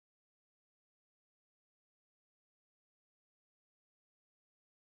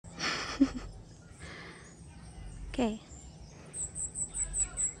Okay.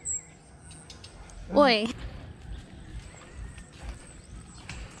 Oi.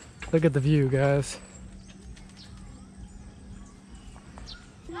 Look at the view, guys.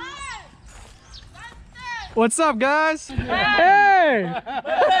 What's up, guys? Hey!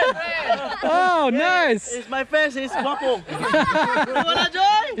 Oh, nice! It's my face, it's guapo. You wanna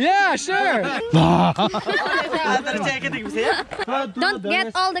join? Yeah, sure. Don't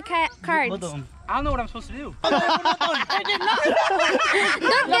get all the cards. I don't know what I'm supposed to do. Don't get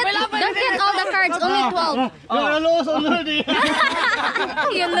all the cards, only 12. You lose already.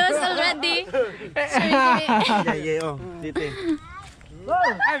 You lose already. Yeah, oh, dito. I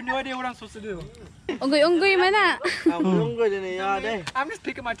have no idea what I'm supposed to do. Unggoy-unggoy man na. I'm just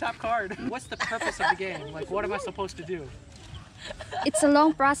picking my top card. What's the purpose of the game? Like, what am I supposed to do? It's a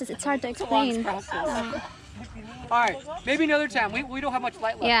long process. It's hard to explain. Alright, maybe another time. We don't have much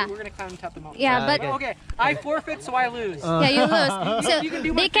light left. Yeah. We're gonna climb on top of the mountain. Yeah, but okay, I forfeit, so I lose. yeah, you lose. So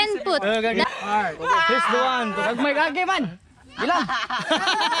they can put. Alright, here's the one.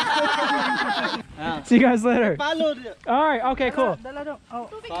 See you guys later. Follow. Alright, okay, cool.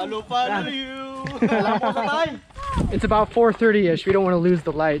 Follow you. It's about 4:30ish. We don't want to lose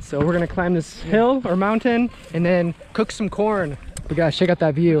the light, so we're gonna climb this hill or mountain and then cook some corn. We gotta check out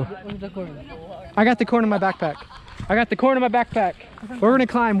that view. I got the corn in my backpack. We're gonna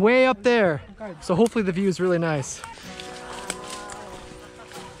climb way up there, so hopefully the view is really nice.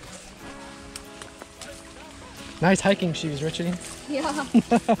 Nice hiking shoes, Richie. Yeah.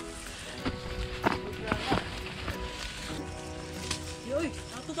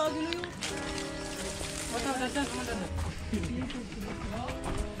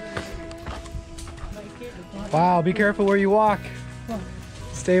 Wow, be careful where you walk.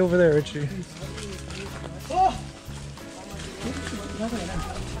 Stay over there, Richie.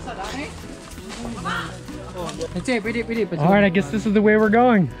 Alright, I guess this is the way we're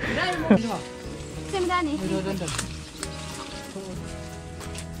going.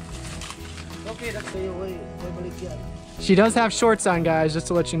 She does have shorts on, guys, just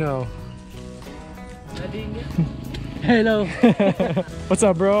to let you know. Hello. What's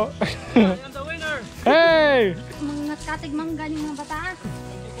up, bro? I'm the winner. Hey! Mga katig mangga ni mga bata.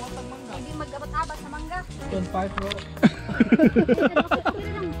 Hindi mag-abat-abat sa mangga.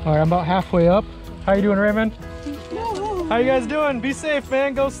 Alright, I'm about halfway up. How you doing, Raymond? How you guys doing? Be safe,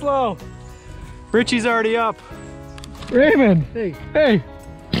 man. Go slow. Richie's already up. Raymond! Hey. Hey!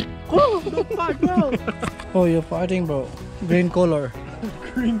 Oh, don't fight, bro. Oh, you're fighting, bro. Green color.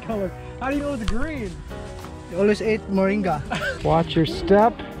 Green color. How do you know it's green? You always ate moringa. Watch your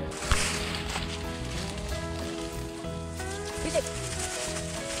step.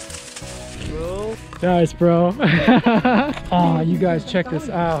 Bro. Nice, bro. Oh, you guys check this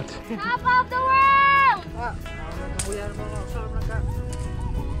out. Top of the world!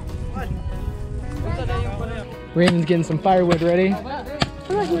 Raymond's getting some firewood ready.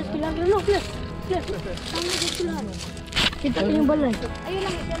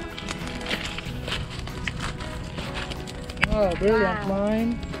 Oh, brilliant,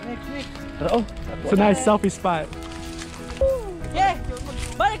 mine. Oh, it's a nice selfie spot. yeah.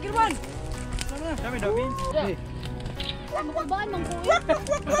 Balik, Irwan.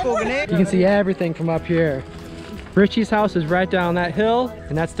 You can see everything from up here. Richie's house is right down that hill,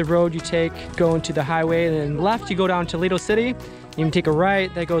 and that's the road you take going to the highway, and then left you go down to Toledo City. You can take a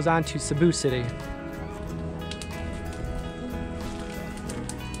right that goes on to Cebu City.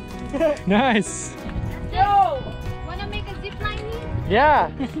 Nice. Yo! Wanna make a zip line here? Yeah.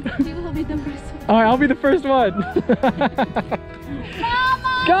 You will be the first one. All right, I'll be the first one.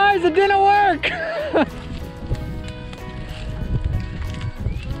 Mama! Guys, it didn't work.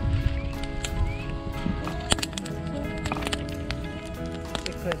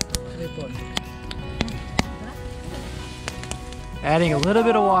 Adding a little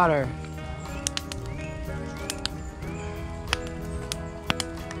bit of water.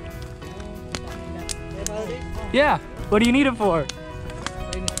 Yeah, what do you need it for?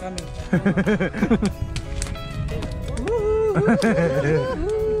 Rain is coming.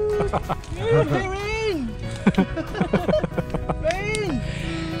 Rain!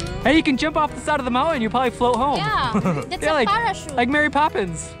 Hey, you can jump off the side of the mountain, you'll probably float home. Yeah, that's Yeah, a like- parachute. Like Mary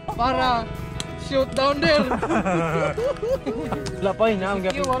Poppins. Para shoot down there. Wala pa yun,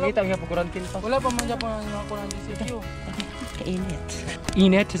 kita nga kurantin pa. Wala pa man dyan pa kurantin si Q.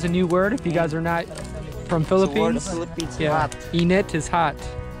 Init is a new word if you guys are not from Philippines. Yeah, init is hot.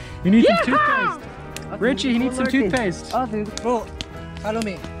 You need some toothpaste. Richie, he needs some toothpaste. Bro, follow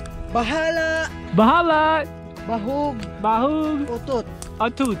me. Bahala, Bahala! bahog, Bahug! utot.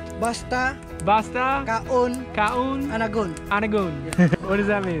 Atut. Basta, Basta. kaon, Kaun. anagon. Anagun. What does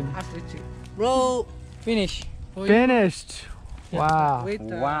that mean? Ask Richie. Bro, finish. Finished. Wow. Wait.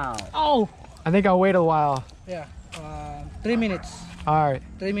 Wow. Oh. I think I'll wait a while. Yeah. 3 minutes. All right.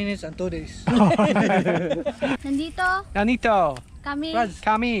 3 minutes and 2 days. Nandito Nanito. kami Franz.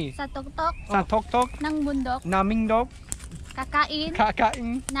 Kami. sa tuktok Sa tok-tok. ng bundok Namingdok. kakain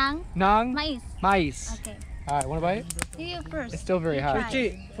Kakain. ng Nang. mais. Mais. Okay. All right. Want to bite? You first. It's still very You hot. try.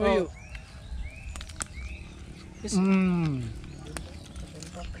 Richie, for you. Mmm.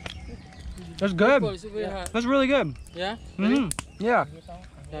 That's good. That's really good. Yeah? Mm. Yeah.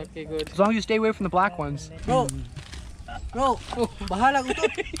 Okay, good. As long as you stay away from the black ones. Bro. Bro, bahalag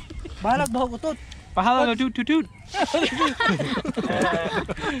utot. Bahalag bahog utot. Pahala no toot toot toot.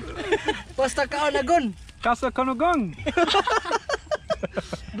 Basta kaon anagon. Kasa kanugong.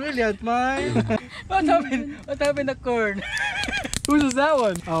 Brilliant, man. What happened? What happened to corn? Whose is that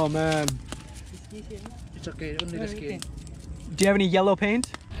one? Oh man. It's okay, only the skin. Do you have any yellow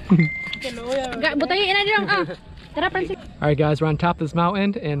paint? Butayin na dirang Tara Francis. All right, guys, we're on top of this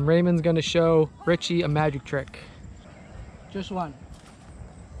mountain, and Raymond's gonna show Richie a magic trick. Just one.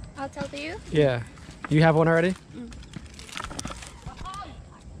 I'll tell to you. Yeah. You have one already?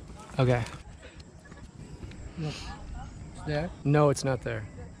 Okay. Look. It's there. No, it's not there.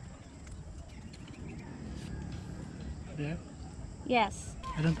 There. Yes.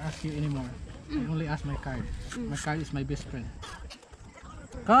 I don't ask you anymore. I only ask my card. My card is my best friend.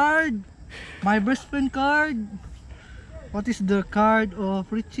 Card! My best friend card! What is the card of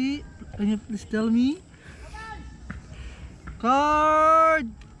Richie? Can you please tell me? Card!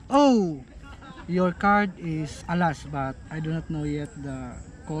 Oh! Your card is alas, but I do not know yet the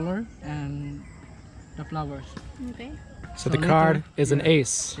color and the flowers. Okay. So So the later, card is an yeah.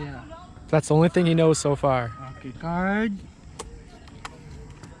 ace. Yeah. That's the only thing he knows so far. Okay, card.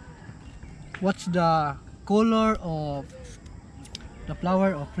 What's the color of the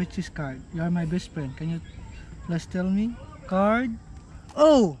flower of Richie's card? You are my best friend. Can you please tell me? Card.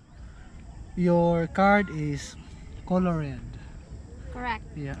 Oh! Your card is color red. Correct.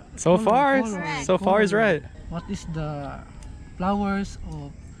 Yeah. So far, Correct. so far he's Color right. red. What is the flowers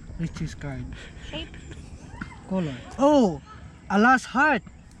of Richie's card? Shape. Color. Oh! Alas heart.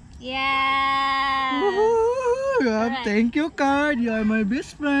 Yeah. Woohoo! Correct. Thank you, card. You are my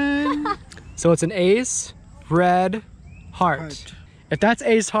best friend. So it's an ace, red, heart. Heart. If that's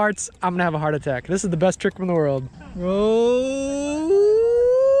ace hearts, I'm gonna have a heart attack. This is the best trick in the world.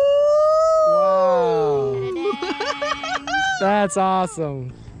 Wow. That's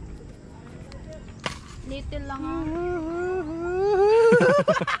awesome. Little lang.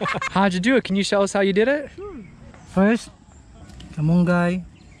 How'd you do it? Can you show us how you did it? First, Kamunggay,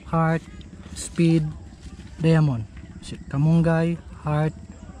 heart, speed, diamond. Kamunggay, heart,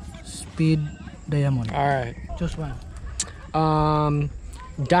 speed, diamond. All right. Just one.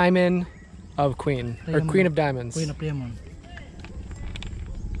 Diamond of queen, or Diamond. queen of diamonds. Queen of diamond.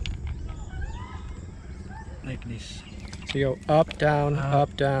 Like this. So you go up, down, Up,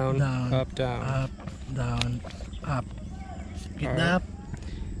 up, down, down, up, down. Up, down, up. Get Alright. up,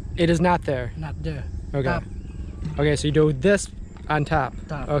 It is not there. not there. Okay. Top, Okay, so you do this on top.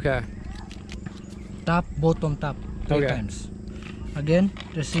 Top. Okay. top, bottom, top. 3 Okay. times. Again,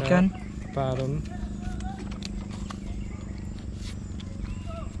 the second. Bottom.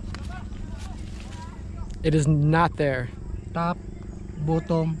 It is not there. Top,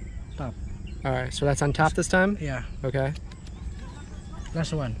 bottom, top. All right, so that's on top this time? Yeah, Okay.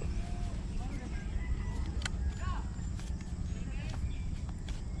 last one.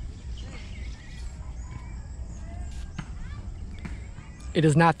 It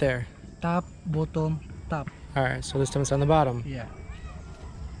is not there. Top, bottom, top. All right, so this time it's on the bottom. Yeah.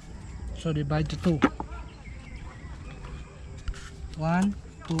 So divide to 2. 1,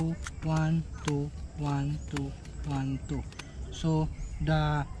 2, 1, 2, 1, 2, 1, 2. So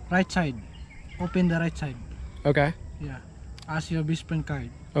the right side. Open the right side. Okay. Yeah. As your best friend card.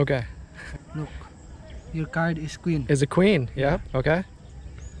 Okay. Look. Your card is queen. Is a queen? Yep. Okay.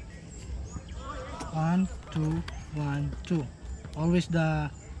 1, 2, 1, 2. Always the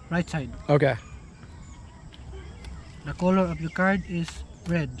right side. Okay. The color of your card is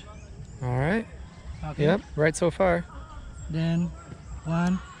red. All right. Okay. Yep. Right so far. Then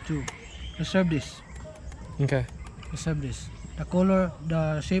 1, 2. Reserve this. Okay. Reserve this. The color,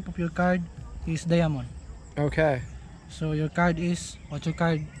 the shape of your card is diamond. Okay. So your card is, what's your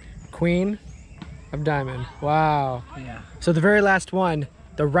card? Queen of diamond. Wow. Yeah. So the very last one,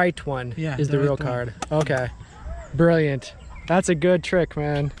 the right one, Yeah, is the the real right one. card. Okay. Brilliant. That's a good trick,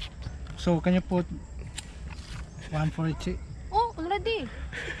 man. So can you put one for each? Oh, Already.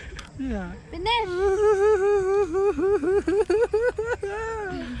 Yeah. Finish.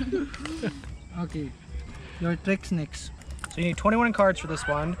 Okay. Your tricks next. So you need 21 cards for this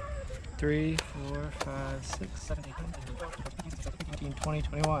one. 3, 4, 5, 6, 7, 8, 9, 10, 15, 20,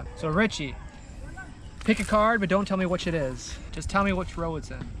 21. So Richie, pick a card, but don't tell me which it is. Just tell me which row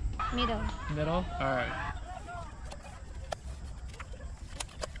it's in. Middle. Middle? Alright.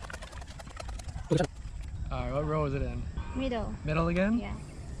 Alright, what row is it in? Middle. Middle again? Yeah.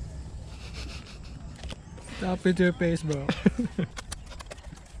 Stop with your face, bro.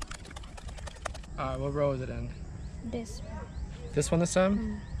 Alright, what row is it in? This. This one this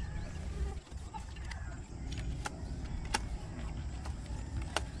time?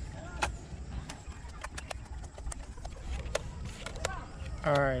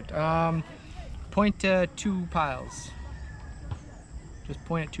 Alright, point to 2 piles. Just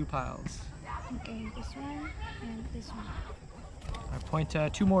point at 2 piles. Okay, this one and this one. Alright, point to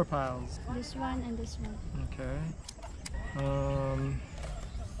 2 more piles. This one and this one. Okay.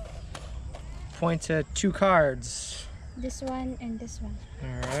 Point to 2 cards. This one and this one.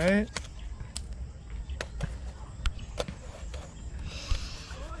 Alright.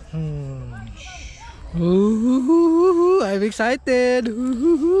 Ooh, I'm excited.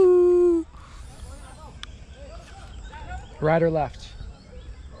 Ooh. Right or left?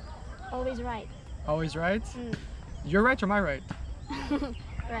 Always right. Always right? You're right or my right?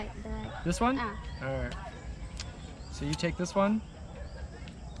 Right, the right. This one? Ah. Alright. So you take this one,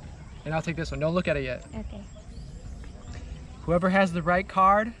 and I'll take this one. Don't look at it yet. Okay. Whoever has the right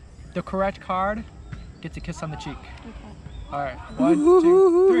card, the correct card, gets a kiss on the cheek. Okay. Alright, 1,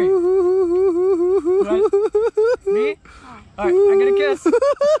 2, 3. Right? Me? Alright, I'm gonna kiss.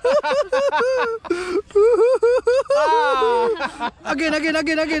 Ah.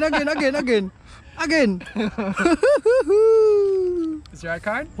 Again. Is your right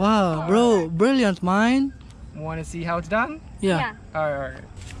card? Wow, bro, brilliant, mine. Want to see how it's done? Yeah. Alright.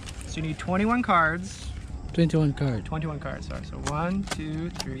 So you need 21 cards. 21 card. 21 cards, sorry. So 1, 2,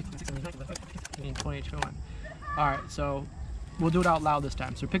 3, 4, 6, 7, 8, 9, 10, 20, 21. Alright, so we'll do it out loud this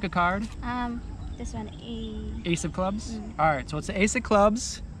time. So pick a card. This one, Ace of clubs. Alright, so it's the Ace of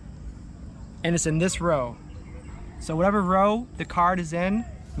clubs, and it's in this row. So whatever row the card is in,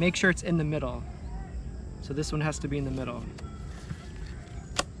 make sure it's in the middle. So this one has to be in the middle.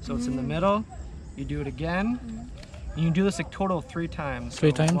 So it's in the middle. You do it again. You can do this a total of 3 times.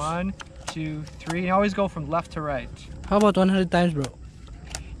 3 times? 1, 2, 3. You always go from left to right. How about 100 times, bro?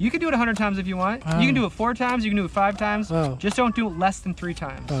 You can do it 100 times if you want. You can do it 4 times. You can do it 5 times. Wow. Just don't do it less than 3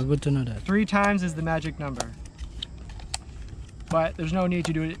 times. Oh, good to know that. 3 times is the magic number. But there's no need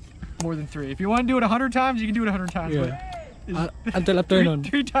to do it more than 3. If you want to do it 100 times, you can do it 100 times. Yeah. But Until afternoon.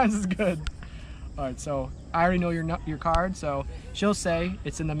 3 times is good. All right, so I already know your card. So she'll say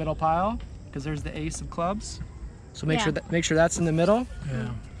it's in the middle pile because there's the Ace of clubs. So make sure that's in the middle.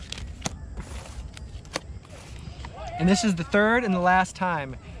 Yeah. And this is the 3rd and the last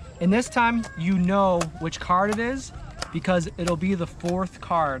time. And this time you know which card it is because it'll be the 4th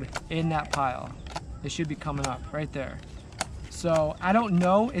card in that pile. It should be coming up right there. So I don't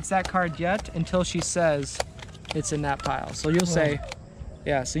know it's that card yet until she says it's in that pile. So you'll say,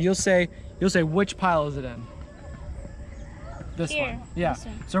 yeah, so you'll say which pile is it in? This Here, one. Yeah. this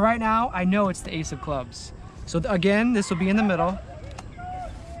one. So right now I know it's the Ace of clubs. So again, this will be in the middle.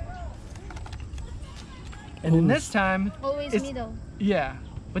 And then this time, always it's, middle. yeah.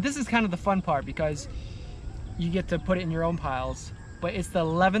 But this is kind of the fun part because you get to put it in your own piles. But it's the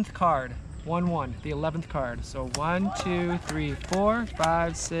 11th card. 1, 1, the 11th card. So 1, 2, 3, 4,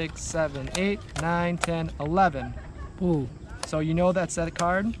 5, 6, 7, 8, 9, 10, 11. Ooh. So you know that's that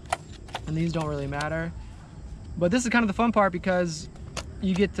card. And these don't really matter. But this is kind of the fun part because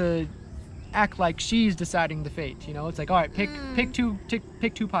you get to act like she's deciding the fate. You know, it's like, all right, pick 2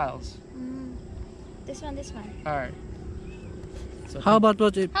 piles. This one. All right. So How about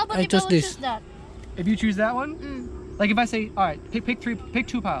what if How about I if choose I would this? choose that? if you choose that one, like if I say, all right, pick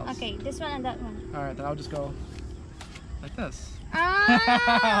 2 piles. Okay, this one and that one. All right, then I'll just go like this.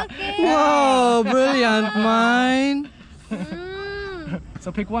 Ah, okay. Whoa, brilliant, mine.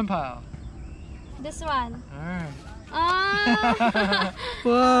 So pick 1 pile. This one. All right. Ah.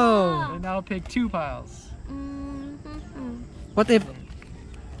 Whoa. And now pick 2 piles. What if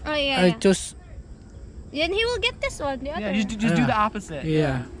Oh yeah. I choose? Then he will get this one. The other. Yeah, just do the opposite.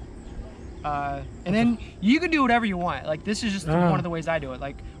 Yeah. And then you can do whatever you want. Like this is just one of the ways I do it.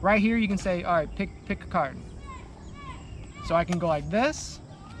 Like right here, you can say, all right, pick a card. So I can go like this,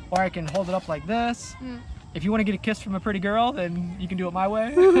 or I can hold it up like this. If you want to get a kiss from a pretty girl, then you can do it my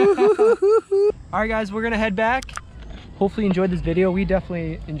way. All right, guys, we're gonna head back. hopefully you enjoyed this video. We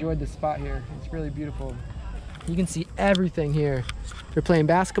definitely enjoyed this spot here. It's really beautiful. You can see everything here. They're playing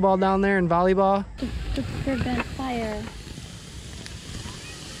basketball down there and volleyball. To prevent fire.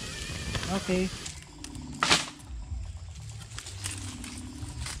 Okay.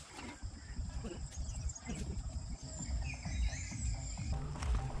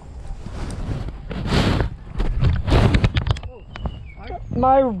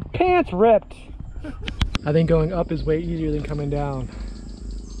 My pants ripped. I think going up is way easier than coming down.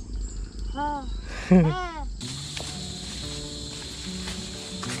 Oh.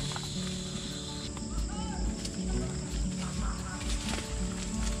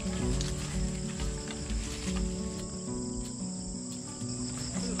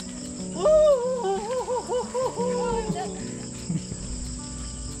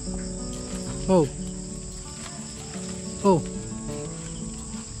 Oh. Oh.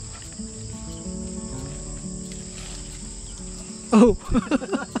 Oh.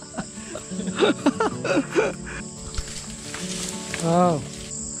 Oh.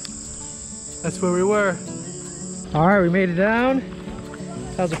 That's where we were. All right, we made it down.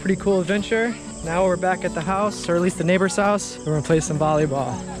 That was a pretty cool adventure. Now we're back at the house, or at least the neighbor's house. We're gonna play some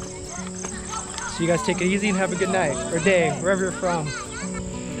volleyball. So you guys take it easy and have a good night, or day, wherever you're from.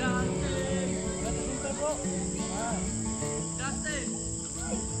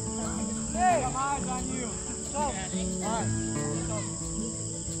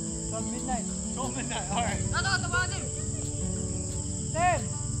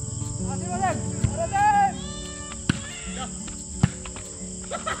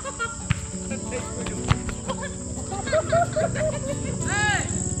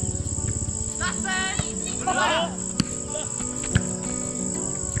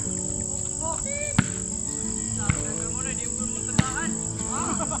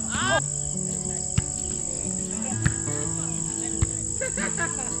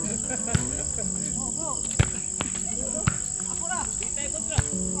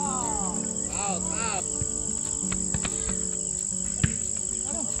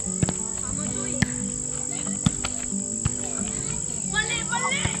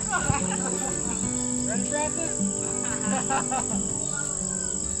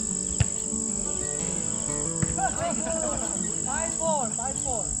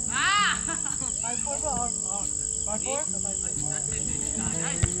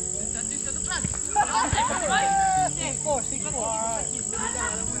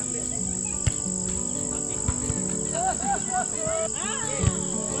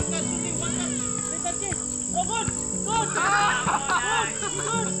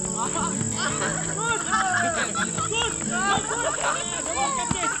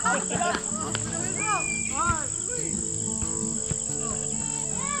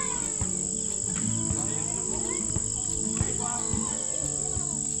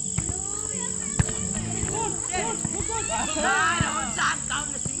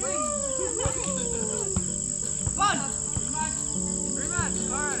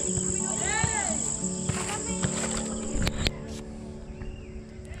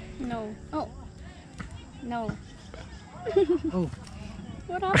 No. Oh. No. Oh.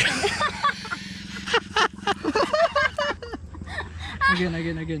 What happened?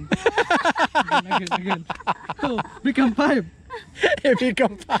 Again. Again. Oh, become 5. It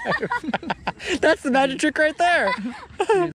become 5. That's the magic trick right there.